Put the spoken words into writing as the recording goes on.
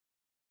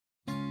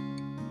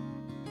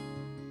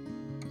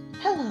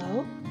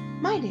Hello,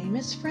 my name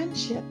is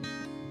Friendship.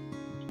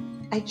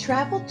 I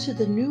traveled to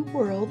the New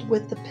World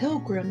with the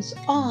Pilgrims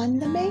on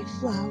the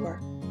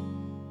Mayflower.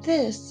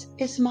 This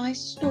is my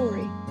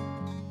story.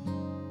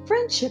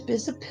 Friendship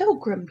is a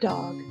pilgrim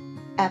dog.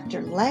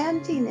 After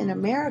landing in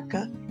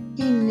America,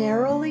 he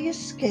narrowly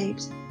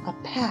escapes a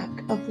pack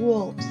of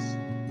wolves.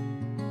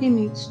 He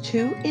meets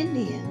two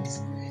Indians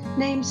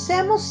named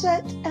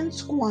Samoset and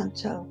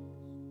Squanto.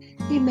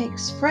 He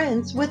makes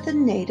friends with a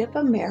Native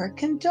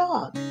American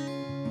dog.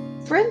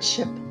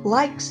 Friendship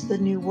likes the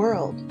New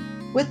World.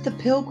 With the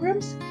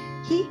Pilgrims,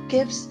 he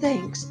gives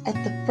thanks at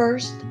the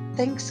first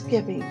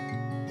Thanksgiving.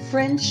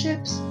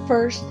 Friendship's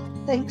First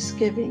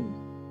Thanksgiving.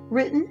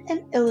 Written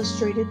and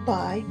illustrated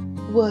by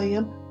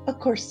William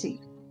Accorsi.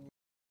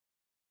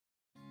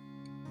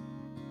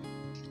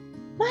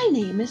 My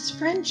name is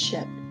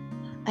Friendship.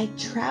 I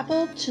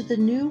traveled to the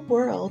New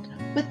World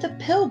with the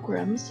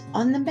Pilgrims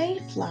on the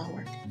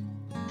Mayflower.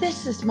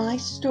 This is my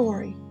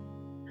story.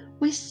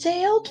 We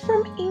sailed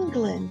from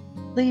England,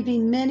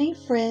 leaving many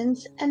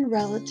friends and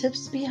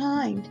relatives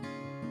behind.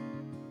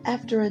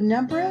 After a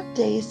number of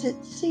days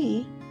at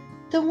sea,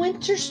 the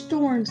winter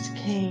storms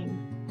came.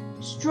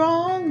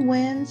 Strong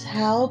winds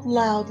howled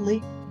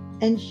loudly,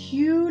 and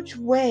huge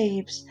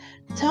waves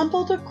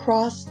tumbled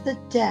across the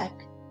deck.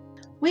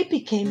 We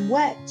became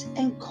wet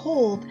and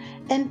cold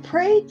and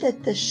prayed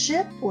that the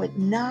ship would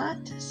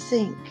not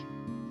sink.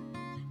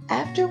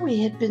 After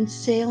we had been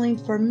sailing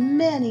for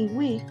many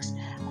weeks,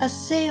 a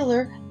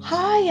sailor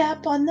high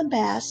up on the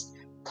mast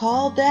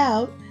called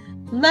out,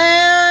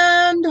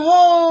 "Land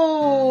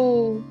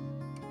ho!"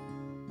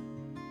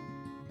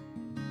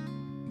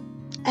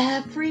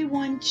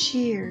 Everyone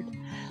cheered.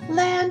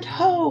 "Land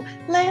ho!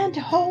 Land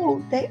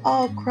ho!" they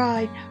all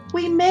cried.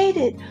 "We made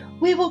it!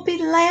 We will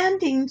be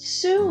landing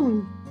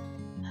soon!"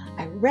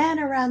 I ran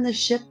around the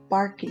ship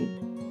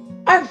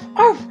barking, "Arf!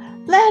 Arf!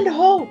 Land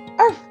ho!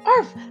 Arf!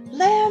 Arf!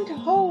 Land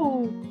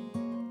ho!"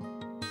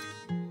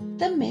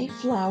 The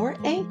Mayflower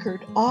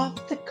anchored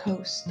off the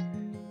coast.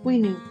 We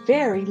knew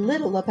very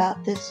little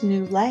about this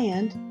new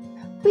land.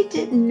 We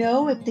didn't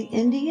know if the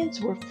Indians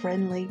were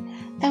friendly,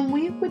 and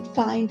we would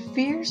find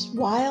fierce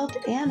wild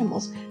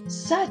animals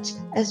such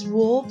as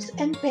wolves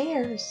and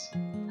bears.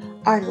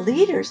 Our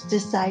leaders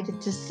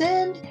decided to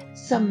send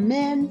some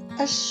men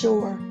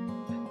ashore.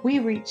 We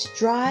reached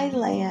dry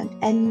land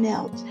and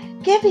knelt,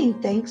 giving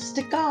thanks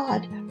to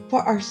God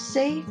for our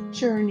safe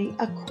journey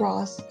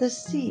across the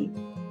sea.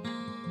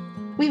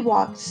 We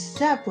walked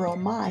several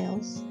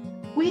miles.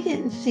 We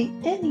didn't see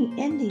any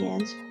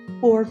Indians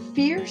or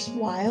fierce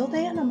wild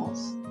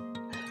animals.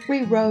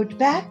 We rowed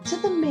back to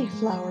the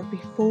Mayflower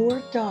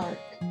before dark.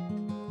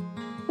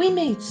 We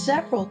made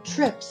several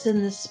trips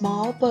in the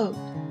small boat,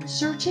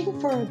 searching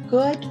for a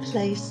good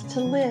place to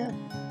live.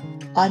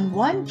 On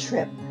one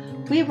trip,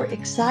 we were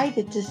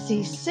excited to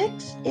see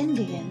 6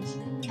 Indians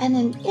and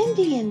an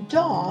Indian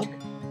dog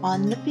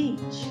on the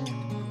beach.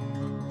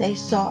 They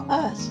saw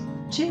us,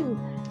 too,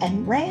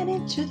 and ran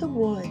into the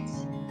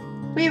woods.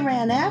 We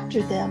ran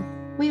after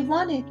them. We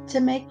wanted to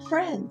make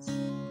friends.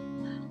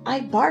 I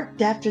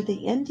barked after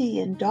the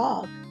Indian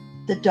dog.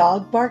 The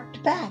dog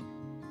barked back.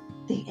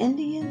 The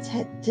Indians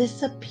had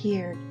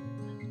disappeared.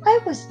 I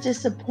was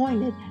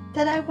disappointed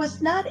that I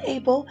was not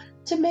able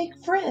to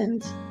make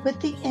friends with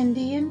the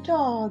Indian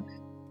dog.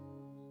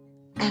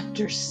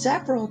 After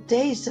several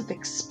days of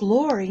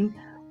exploring,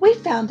 we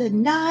found a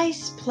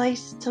nice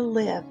place to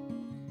live.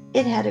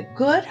 It had a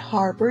good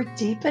harbor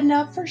deep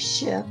enough for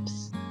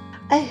ships,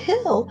 a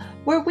hill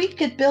where we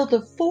could build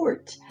a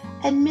fort,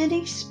 and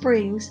many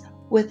springs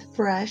with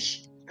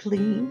fresh,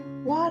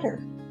 clean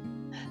water.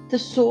 The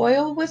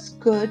soil was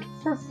good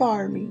for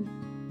farming.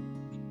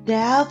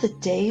 Now the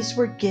days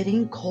were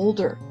getting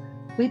colder.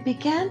 We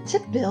began to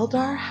build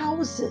our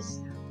houses.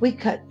 We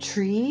cut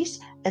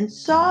trees and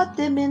sawed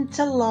them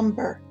into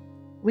lumber.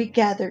 We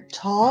gathered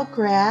tall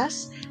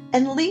grass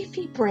and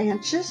leafy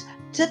branches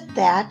to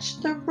thatch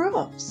the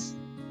roofs.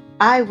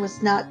 I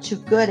was not too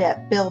good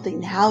at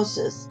building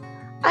houses.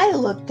 I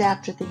looked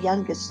after the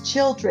youngest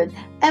children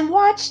and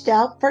watched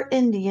out for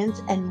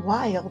Indians and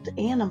wild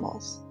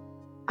animals.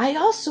 I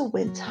also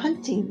went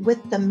hunting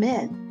with the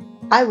men.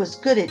 I was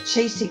good at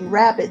chasing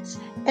rabbits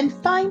and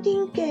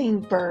finding game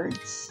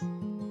birds.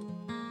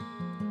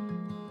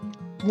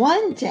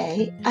 One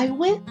day, I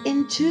went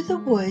into the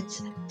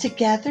woods to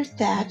gather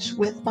thatch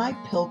with my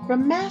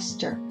pilgrim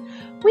master.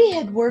 We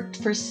had worked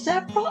for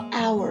several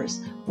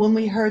hours when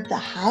we heard the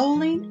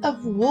howling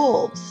of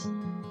wolves.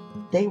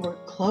 They were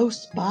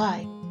close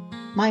by.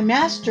 My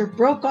master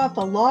broke off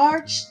a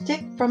large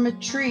stick from a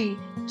tree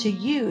to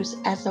use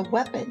as a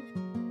weapon.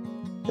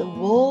 The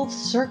wolves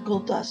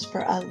circled us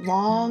for a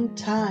long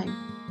time.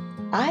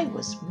 I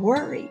was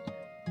worried.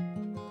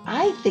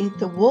 I think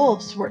the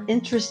wolves were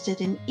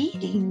interested in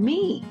eating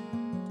me.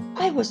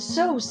 I was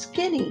so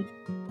skinny.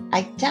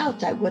 I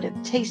doubt I would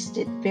have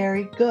tasted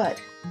very good.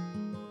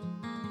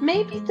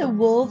 Maybe the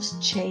wolves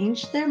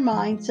changed their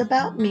minds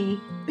about me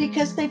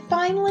because they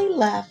finally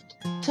left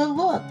to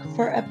look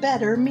for a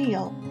better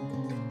meal.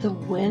 The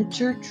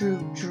winter drew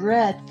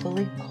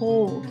dreadfully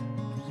cold.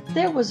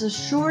 There was a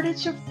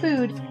shortage of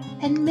food,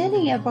 and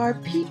many of our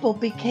people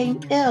became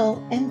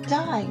ill and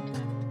died.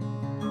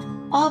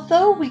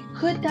 Although we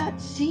could not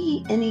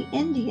see any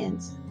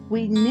Indians,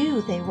 we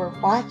knew they were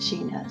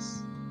watching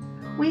us.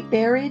 We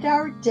buried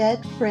our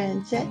dead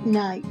friends at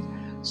night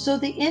so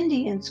the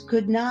Indians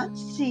could not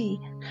see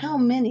how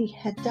many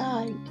had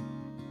died.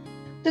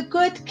 The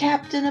good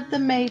captain of the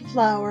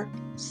Mayflower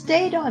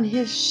stayed on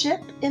his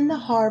ship in the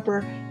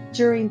harbor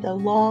during the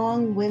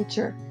long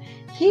winter.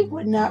 He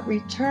would not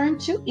return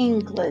to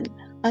England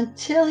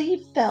until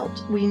he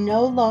felt we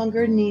no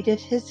longer needed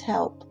his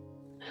help.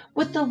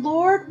 With the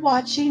Lord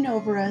watching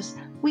over us,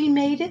 we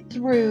made it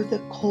through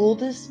the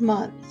coldest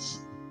months.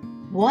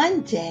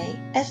 One day,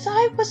 as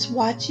I was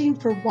watching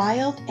for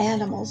wild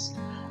animals,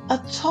 a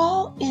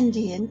tall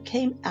Indian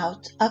came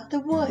out of the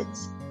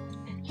woods.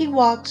 He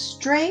walked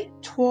straight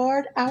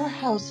toward our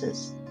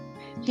houses.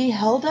 He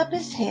held up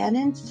his hand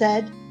and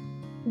said,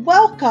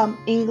 "Welcome,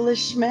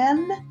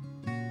 Englishmen."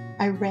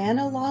 I ran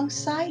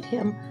alongside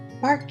him,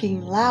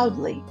 barking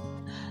loudly.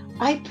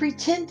 I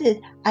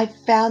pretended I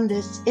found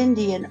this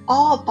Indian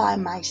all by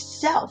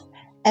myself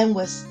and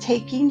was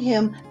taking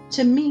him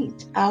to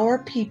meet our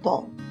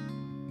people.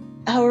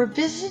 Our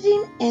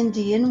visiting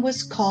Indian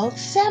was called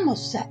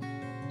Samoset.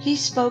 He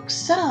spoke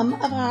some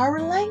of our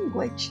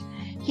language.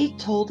 He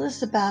told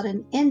us about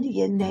an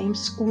Indian named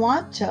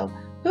Squanto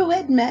who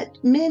had met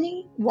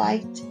many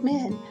white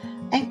men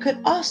and could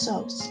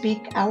also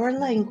speak our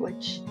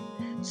language.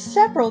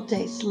 Several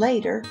days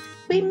later,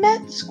 we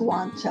met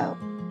Squanto.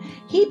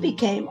 He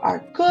became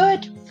our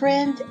good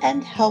friend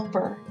and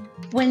helper.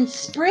 When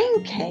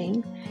spring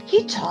came,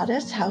 he taught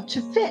us how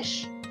to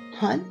fish,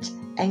 hunt,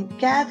 and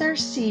gather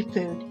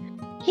seafood.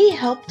 He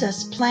helped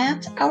us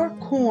plant our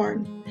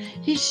corn.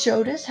 He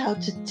showed us how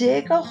to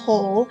dig a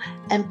hole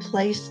and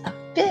place a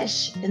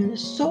fish in the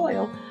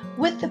soil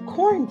with the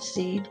corn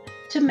seed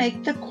to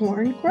make the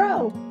corn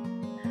grow.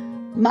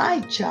 My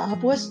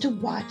job was to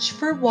watch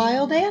for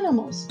wild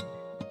animals.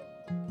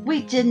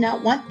 We did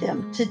not want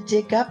them to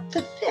dig up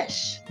the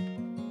fish.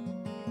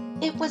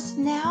 It was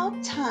now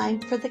time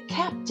for the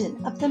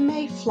captain of the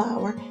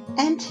Mayflower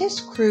and his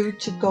crew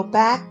to go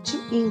back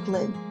to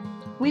England.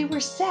 We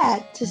were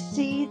sad to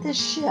see the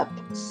ship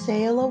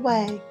sail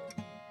away.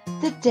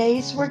 The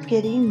days were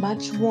getting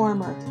much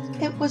warmer.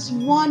 It was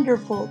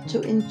wonderful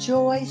to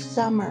enjoy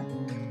summer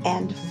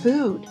and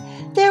food.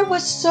 There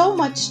was so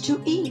much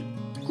to eat.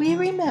 We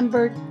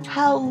remembered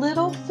how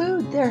little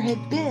food there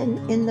had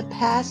been in the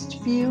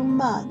past few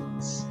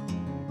months.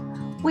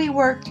 We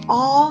worked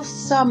all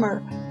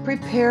summer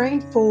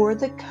preparing for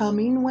the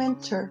coming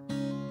winter.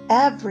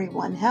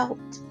 Everyone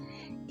helped,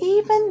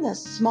 even the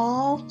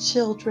small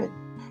children.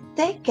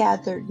 They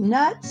gathered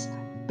nuts,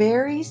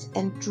 berries,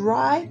 and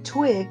dry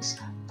twigs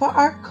for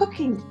our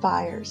cooking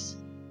fires.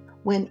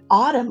 When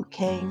autumn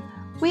came,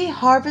 we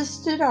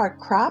harvested our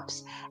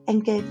crops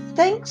and gave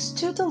thanks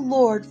to the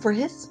Lord for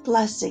his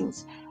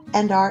blessings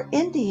and our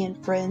Indian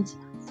friends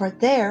for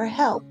their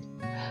help.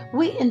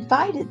 We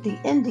invited the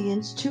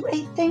Indians to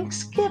a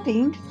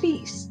Thanksgiving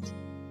feast.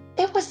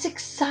 It was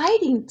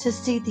exciting to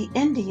see the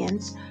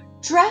Indians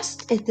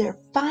dressed in their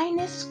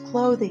finest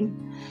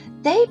clothing.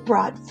 They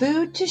brought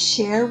food to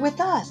share with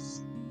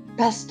us.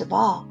 Best of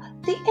all,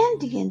 the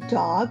Indian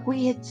dog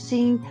we had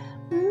seen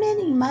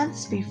many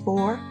months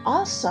before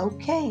also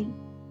came.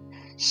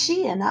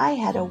 She and I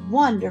had a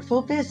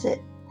wonderful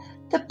visit.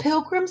 The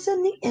Pilgrims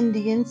and the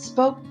Indians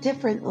spoke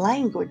different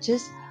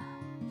languages,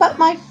 but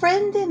my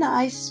friend and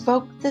I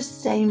spoke the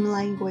same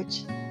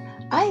language.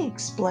 I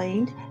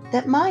explained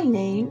that my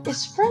name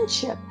is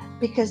Friendship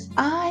because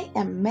I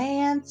am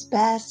man's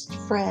best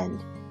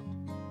friend.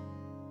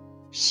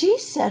 She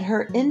said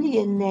her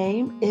Indian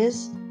name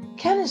is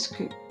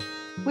Kenniskut,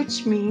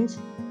 which means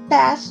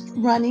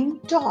fast-running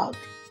dog,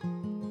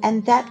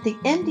 and that the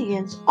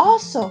Indians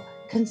also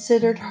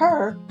considered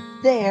her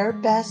their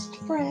best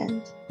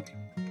friend.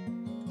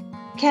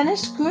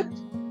 Kenniskut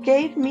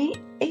gave me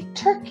a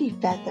turkey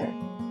feather.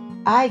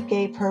 I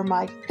gave her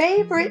my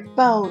favorite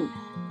bone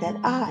that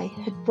I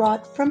had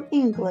brought from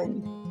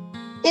England.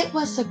 It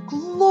was a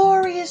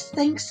glorious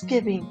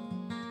Thanksgiving.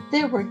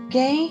 There were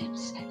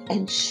games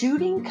and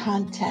shooting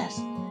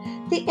contests.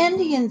 The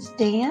Indians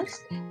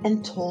danced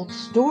and told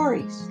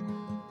stories.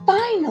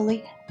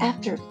 Finally,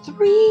 after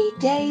 3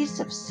 days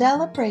of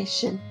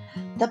celebration,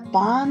 the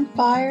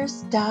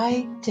bonfires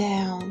died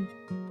down.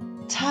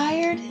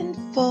 Tired and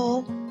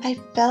full, I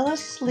fell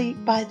asleep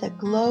by the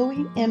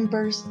glowing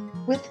embers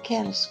with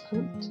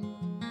Kenniskut.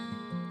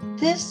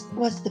 This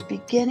was the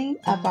beginning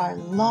of our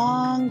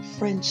long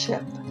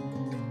friendship.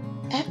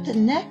 At the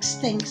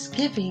next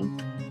Thanksgiving,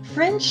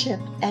 Friendship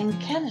and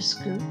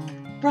Kenniskut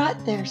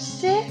brought their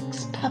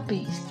 6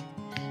 puppies.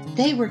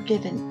 They were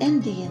given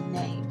Indian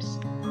names: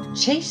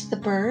 Chase the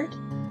Bird,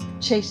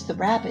 Chase the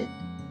Rabbit,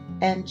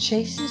 and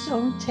Chase His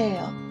Own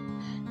Tail.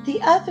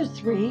 The other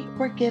 3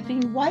 were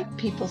given white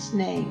people's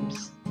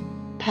names: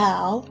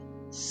 Pal,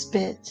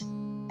 Spit,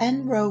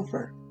 and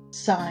Rover.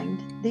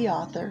 Signed, the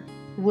author,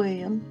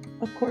 William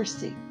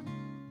Accorsi.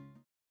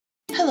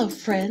 Hello Hello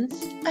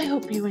friends, I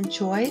hope you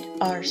enjoyed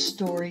our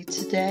story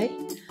today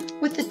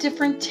with a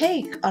different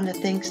take on a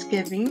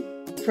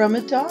Thanksgiving from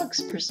a dog's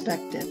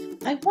perspective.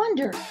 I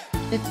wonder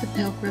if the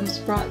Pilgrims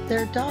brought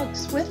their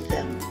dogs with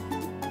them.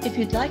 If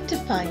you'd like to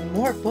find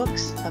more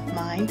books of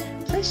mine,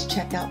 please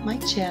check out my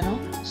channel,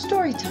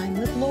 Storytime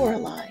with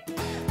Lorelei.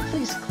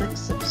 Please click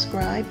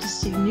subscribe to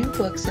see new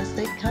books as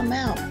they come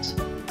out.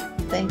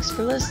 Thanks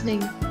for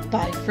listening.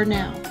 Bye for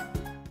now.